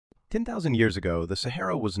10,000 years ago, the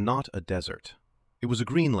Sahara was not a desert. It was a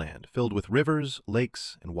green land filled with rivers,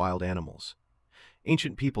 lakes, and wild animals.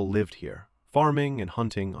 Ancient people lived here, farming and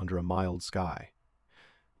hunting under a mild sky.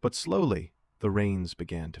 But slowly, the rains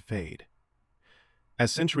began to fade.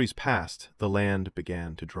 As centuries passed, the land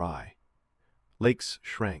began to dry. Lakes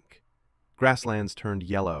shrank, grasslands turned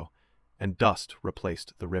yellow, and dust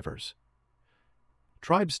replaced the rivers.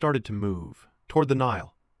 Tribes started to move toward the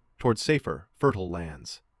Nile, toward safer, fertile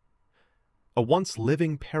lands. A once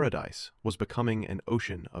living paradise was becoming an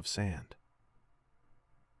ocean of sand.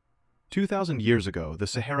 2,000 years ago, the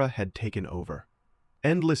Sahara had taken over.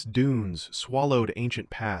 Endless dunes swallowed ancient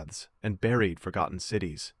paths and buried forgotten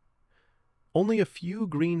cities. Only a few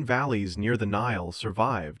green valleys near the Nile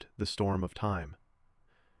survived the storm of time.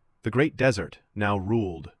 The Great Desert now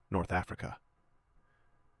ruled North Africa.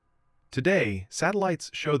 Today,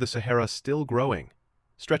 satellites show the Sahara still growing,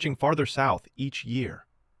 stretching farther south each year.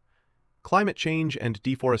 Climate change and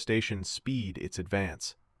deforestation speed its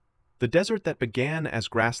advance. The desert that began as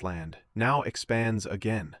grassland now expands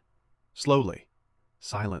again, slowly,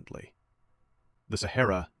 silently. The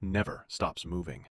Sahara never stops moving.